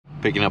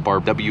picking up our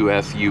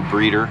WSU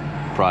breeder,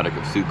 product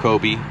of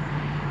Cobey,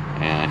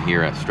 and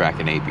here at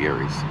Strachan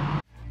Apiaries.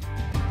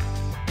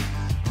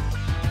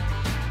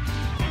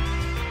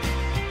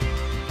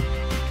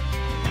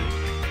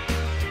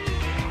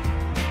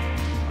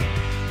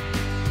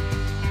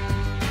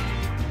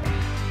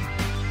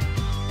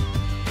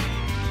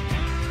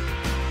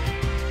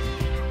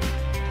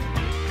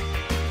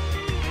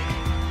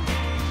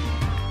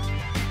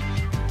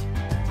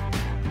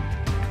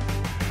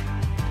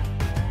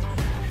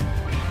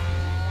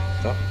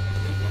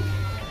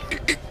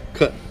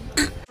 Cut.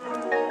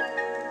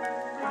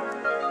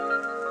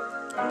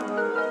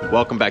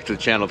 Welcome back to the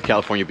channel of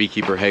California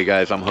Beekeeper. Hey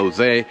guys, I'm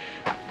Jose.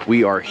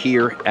 We are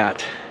here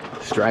at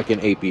Strachan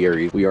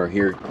Apiaries. We are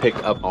here to pick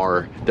up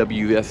our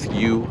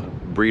WSU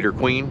Breeder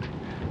Queen.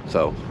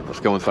 So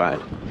let's go inside.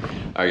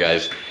 All right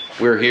guys,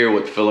 we're here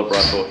with Philip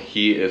Russell.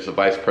 He is the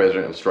Vice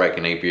President of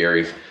Strachan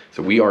Apiaries.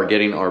 So we are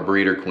getting our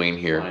Breeder Queen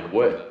here.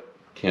 What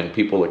can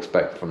people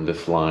expect from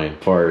this line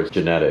as far as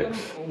genetics?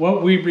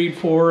 What we breed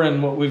for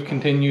and what we've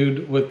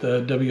continued with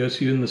the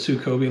WSU and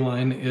the Cobey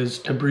line is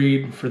to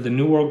breed for the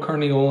New World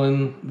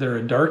Carniolan. They're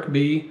a dark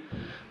bee.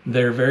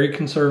 They're very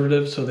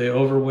conservative, so they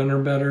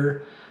overwinter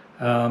better.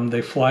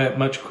 They fly at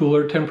much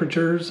cooler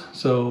temperatures,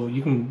 so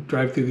you can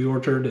drive through the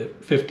orchard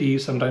at 50,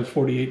 sometimes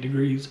 48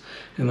 degrees,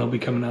 and they'll be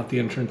coming out the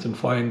entrance and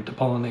flying to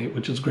pollinate,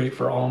 which is great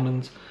for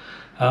almonds.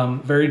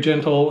 Very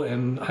gentle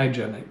and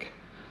hygienic.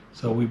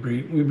 So we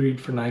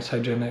breed for nice,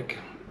 hygienic,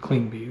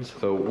 clean bees.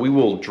 So we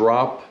will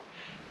drop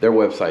their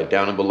website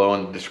down and below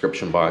in the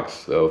description box.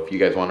 So if you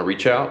guys want to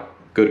reach out,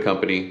 good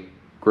company,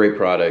 great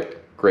product,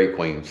 great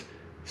queens.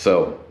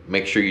 So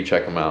make sure you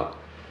check them out.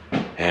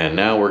 And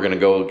now we're gonna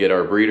go get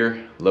our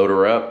breeder, load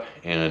her up,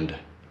 and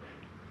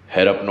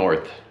head up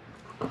north.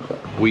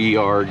 We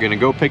are gonna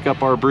go pick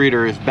up our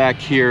breeder. It's back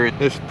here.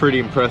 It's a pretty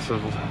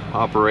impressive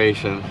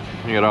operation.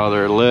 You got all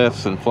their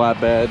lifts and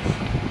flatbeds.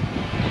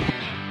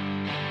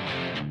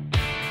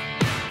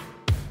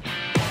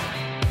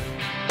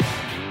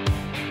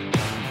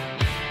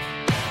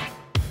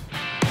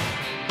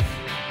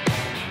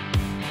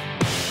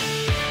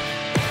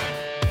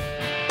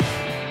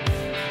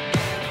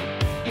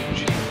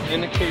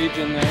 In a cage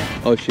in there.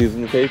 Oh, she's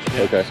in the cage?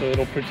 Yeah, okay. So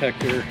it'll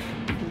protect her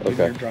when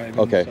Okay. you're driving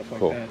Okay, and stuff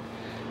cool. like that.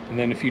 And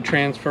then if you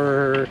transfer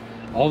her,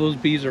 all those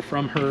bees are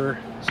from her,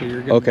 so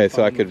you're gonna Okay,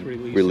 so I fine could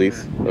with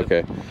release. her. Yep.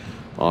 Okay,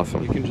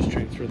 awesome. You can just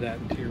transfer that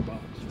into your box.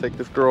 Take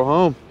this girl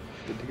home.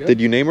 Good to go. Did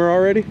you name her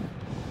already?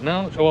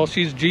 No, well,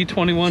 she's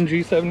G21,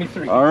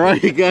 G73. All right,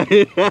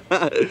 guys.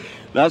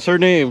 That's her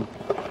name.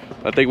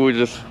 I think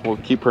we'll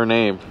keep her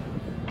name.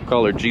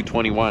 Call her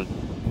G21.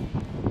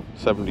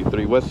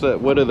 73.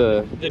 What are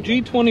the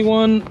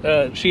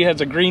G21, she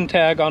has a green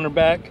tag on her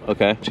back.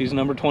 Okay. She's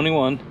number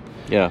 21.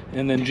 Yeah.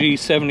 And then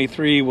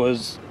G73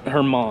 was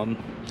her mom.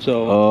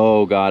 So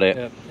oh, got it.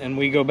 yeah, and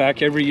we go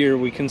back every year.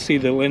 We can see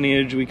the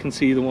lineage. We can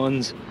see the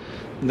ones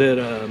that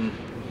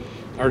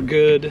are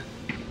good,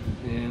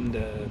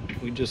 and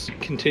we just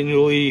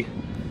continually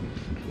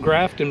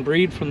graft and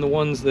breed from the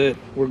ones that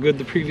were good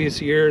the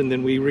previous year, and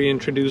then we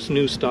reintroduce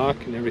new stock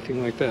and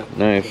everything like that.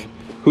 Nice. So,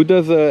 who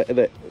does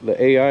the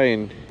AI,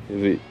 and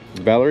is it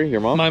Valerie,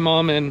 your mom? my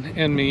mom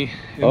and me.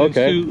 And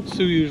okay. then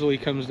Sue usually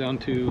comes down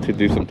to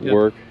do some yep.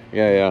 work.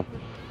 Yeah.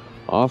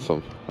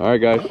 Awesome. All right,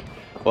 guys.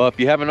 Well, if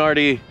you haven't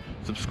already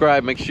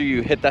subscribed, make sure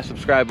you hit that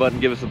subscribe button.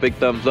 Give us a big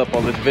thumbs up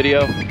on this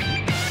video.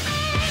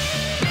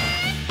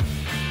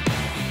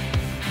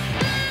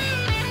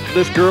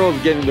 This girl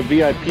is getting the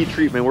VIP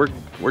treatment.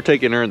 We're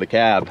taking her in the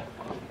cab.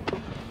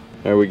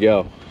 There we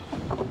go.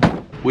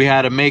 We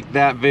had to make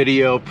that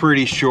video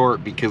pretty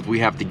short because we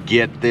have to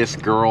get this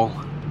girl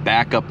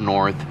back up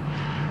north,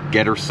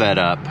 get her set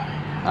up.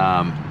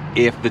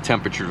 If the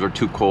temperatures are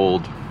too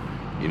cold,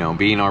 you know,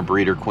 being our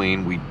breeder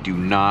queen, we do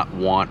not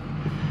want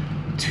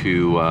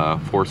to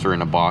force her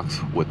in a box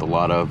with a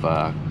lot of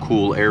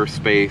cool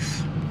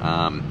airspace.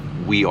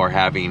 We are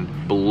having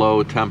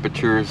below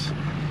temperatures.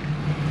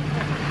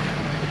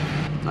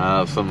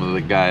 Some of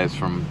the guys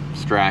from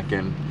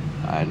Strachan,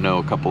 I know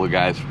a couple of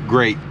guys,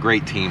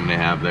 great team they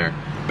have there.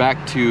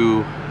 Back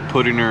to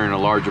putting her in a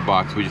larger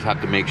box, we just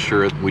have to make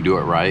sure we do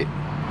it right.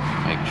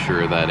 Make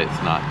sure that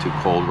it's not too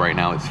cold. Right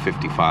now it's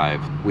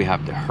 55. We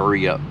have to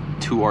hurry up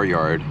to our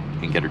yard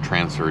and get her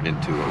transferred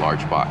into a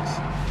large box.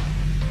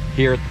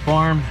 Here at the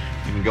farm,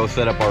 you can go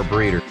set up our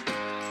breeder.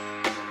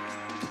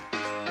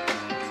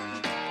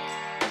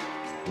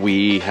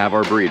 We have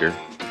our breeder.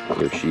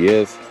 Here she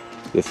is.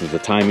 This is the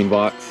timing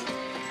box.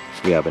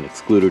 We have an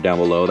excluder down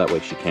below, that way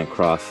she can't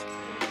cross.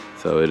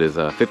 So it is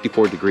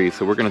 54 degrees,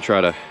 so we're gonna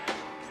try to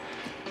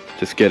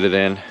just get it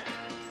in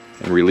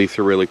and release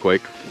her really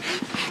quick.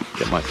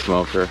 Get my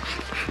smoker.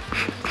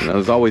 You know,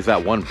 there's always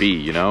that one bee,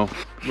 you know?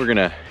 We're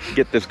gonna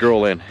get this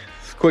girl in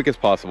as quick as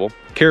possible,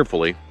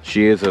 carefully.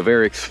 She is a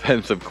very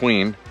expensive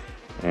queen,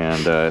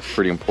 and it's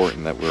pretty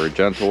important that we're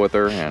gentle with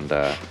her and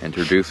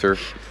introduce her.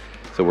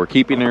 So we're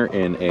keeping her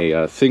in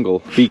a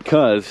single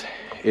because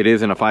it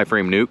is in a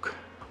 5-frame nuke.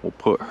 We'll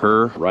put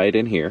her right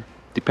in here.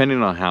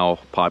 Depending on how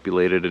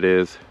populated it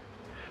is,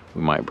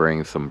 we might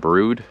bring some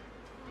brood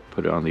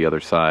Put it on the other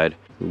side.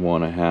 We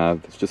want to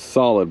have it's just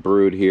solid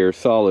brood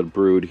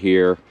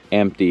here,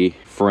 empty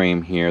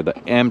frame here. The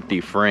empty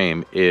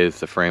frame is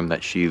the frame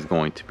that she's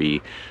going to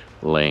be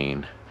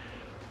laying.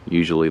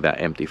 Usually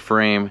that empty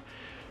frame,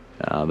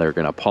 they're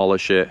going to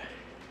polish it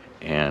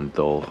and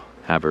they'll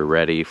have her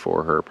ready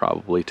for her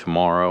probably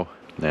tomorrow,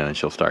 and then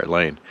she'll start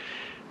laying.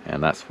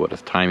 And that's what a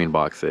timing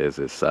box is.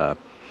 It's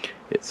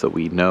so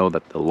we know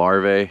that the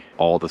larvae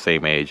all the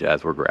same age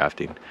as we're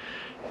grafting.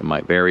 It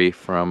might vary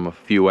from a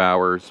few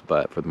hours,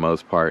 but for the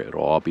most part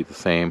it'll all be the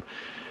same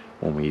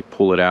when we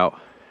pull it out,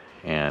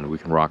 and we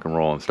can rock and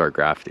roll and start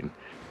grafting.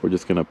 We're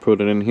just gonna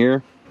put it in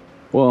here.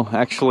 Well,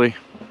 actually,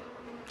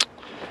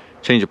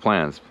 change of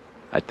plans.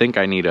 I think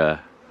I need an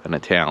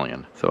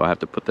Italian, so I have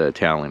to put the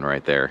Italian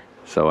right there.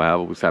 So I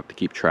always have to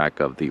keep track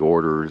of the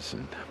orders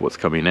and what's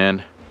coming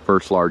in.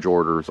 First large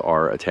orders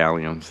are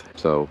Italians,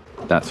 so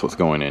that's what's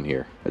going in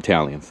here,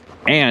 Italians.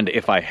 And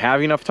if I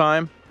have enough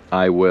time,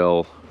 I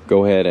will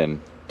go ahead and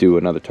do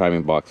another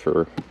timing box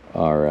for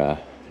our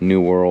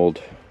New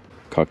World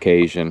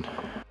Caucasian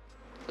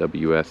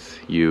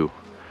WSU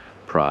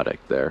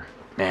product there.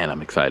 Man,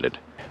 I'm excited.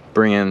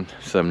 Bring in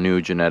some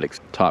new genetics,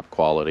 top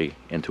quality,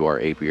 into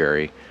our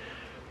apiary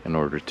in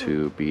order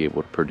to be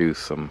able to produce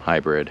some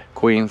hybrid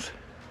queens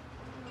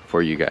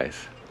for you guys.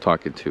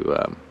 Talking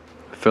to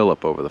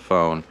Philip over the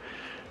phone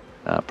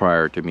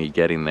prior to me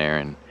getting there,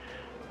 and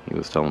he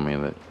was telling me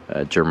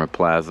that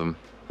germplasm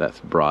that's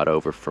brought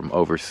over from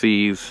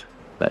overseas,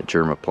 that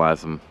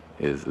germplasm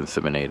is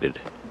inseminated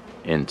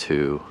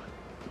into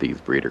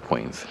these breeder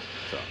queens.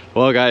 So.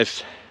 Well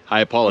guys,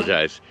 I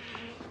apologize.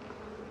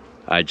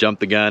 I jumped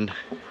the gun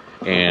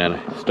and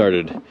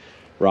started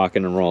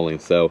rocking and rolling.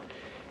 So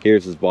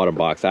here's his bottom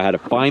box. I had to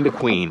find a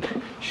queen.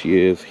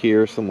 She is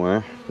here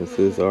somewhere. This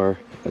is our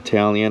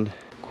Italian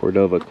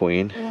Cordova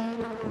queen.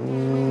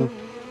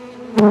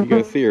 You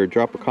guys see her?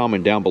 Drop a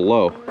comment down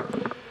below.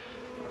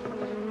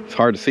 It's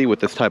hard to see with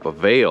this type of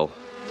veil.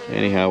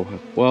 Anyhow,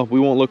 well, we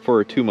won't look for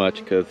her too much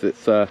because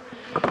it's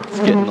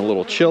getting a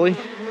little chilly,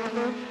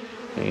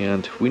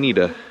 and we need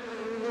to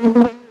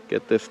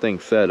get this thing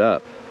set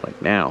up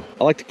like now.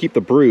 I like to keep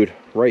the brood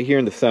right here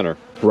in the center,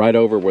 right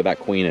over where that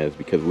queen is,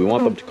 because we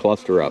want them to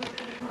cluster up.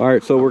 All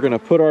right, so we're gonna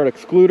put our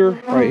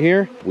excluder right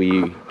here.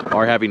 We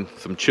are having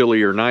some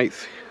chillier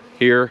nights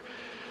here,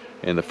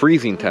 and the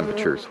freezing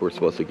temperatures we're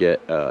supposed to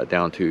get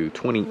down to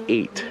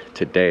 28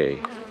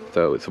 today.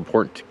 So it's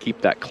important to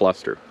keep that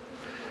cluster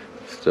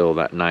still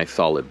that nice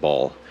solid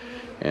ball.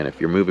 And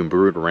if you're moving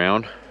brood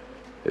around,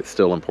 it's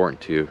still important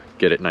to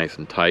get it nice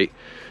and tight.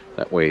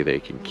 That way they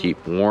can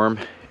keep warm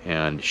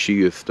and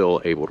she is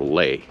still able to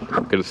lay.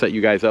 I'm gonna set you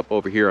guys up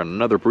over here on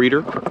another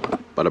breeder.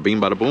 Bada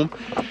bing, bada boom.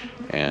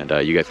 And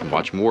you guys can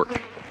watch me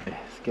work.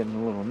 It's getting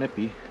a little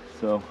nippy,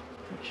 so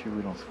make sure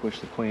we don't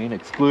squish the queen.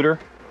 Excluder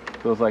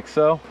goes like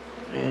so.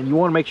 And you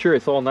wanna make sure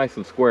it's all nice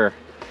and square.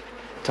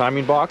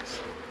 Timing box,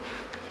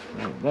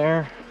 right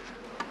there.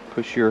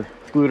 Push your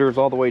excluders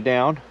all the way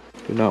down.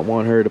 Do not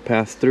want her to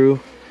pass through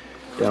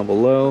down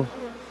below,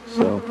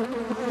 so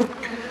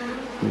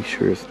make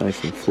sure it's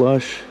nice and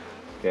flush.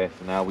 Okay,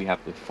 so now we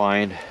have to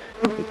find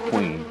the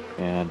queen.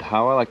 And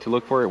how I like to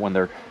look for it when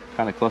they're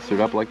kind of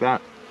clustered up like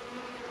that,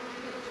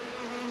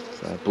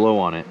 so I blow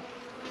on it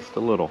just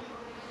a little.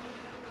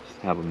 Just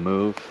have them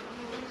move.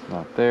 It's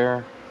not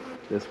there.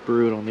 This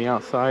brood on the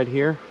outside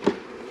here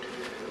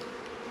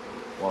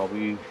while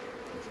we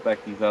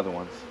inspect these other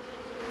ones.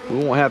 We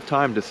won't have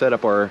time to set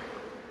up our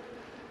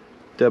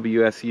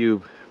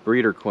WSU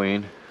Breeder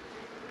Queen.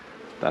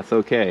 That's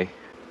okay.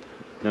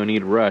 No need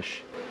to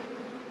rush.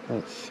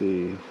 Let's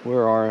see.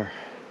 Where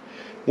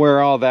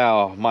are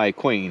thou, my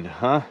queen,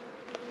 huh?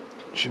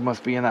 She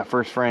must be in that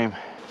first frame.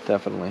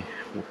 Definitely.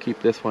 We'll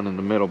keep this one in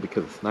the middle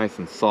because it's nice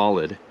and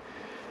solid.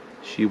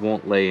 She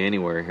won't lay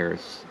anywhere here.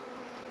 It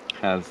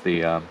has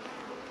the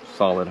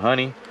solid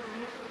honey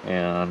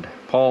and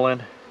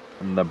pollen,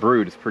 and the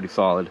brood is pretty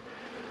solid.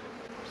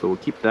 So we'll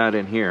keep that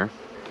in here.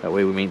 That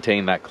way we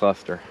maintain that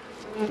cluster.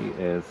 She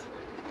is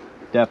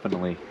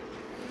definitely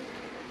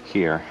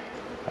here.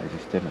 I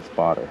just didn't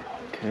spot her.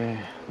 Okay,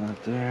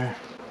 not there.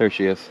 There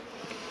she is.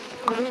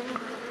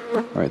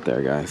 Right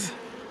there, guys.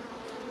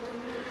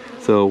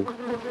 So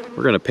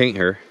we're gonna paint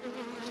her,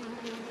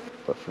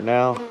 but for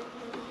now,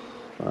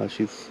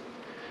 she's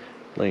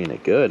laying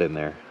it good in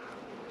there.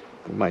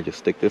 We might just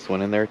stick this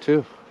one in there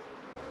too.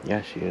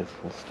 Yeah, she is.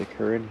 We'll stick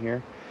her in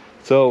here.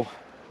 So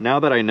now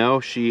that I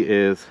know she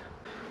is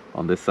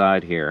on this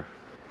side here,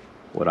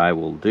 what I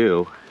will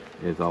do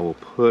is I will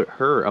put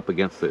her up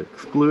against the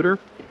excluder.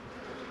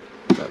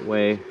 That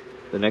way,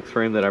 the next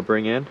frame that I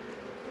bring in,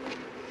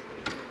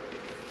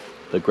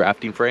 the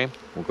grafting frame,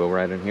 will go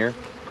right in here.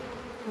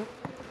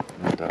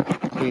 And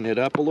clean it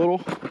up a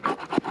little.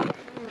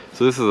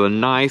 So this is a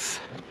nice,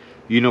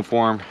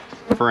 uniform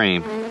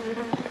frame.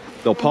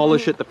 They'll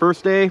polish it the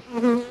first day,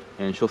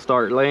 and she'll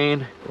start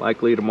laying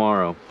likely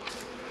tomorrow.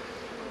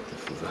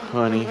 This is a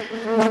honey.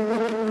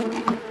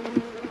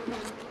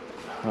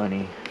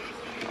 Honey.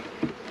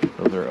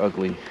 Those are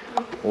ugly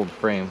old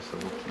frames, so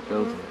we'll keep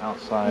those on the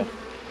outside.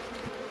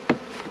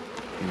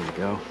 There you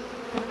go.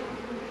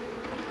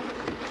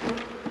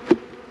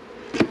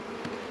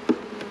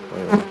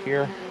 Right over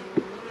here.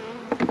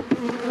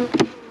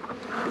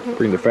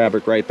 Bring the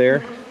fabric right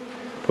there.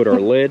 Put our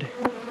lid.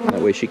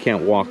 That way she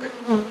can't walk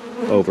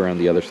over on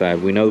the other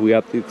side. We know we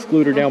got the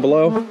excluder down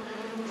below,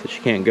 so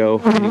she can't go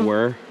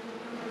anywhere.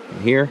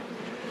 And here,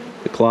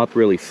 the cloth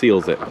really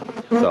seals it.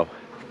 So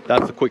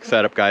that's a quick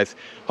setup, guys.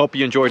 Hope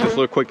you enjoyed this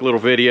quick little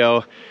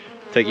video,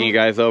 taking you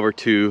guys over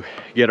to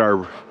get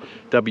our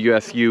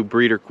WSU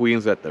breeder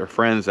queens at their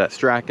friends at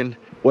Strachan.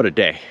 What a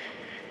day.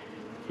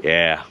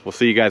 Yeah, we'll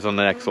see you guys on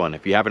the next one.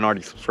 If you haven't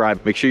already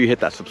subscribed, make sure you hit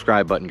that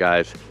subscribe button,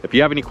 guys. If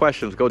you have any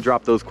questions, go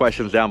drop those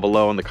questions down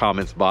below in the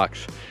comments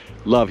box.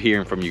 Love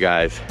hearing from you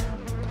guys.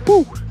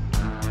 Woo!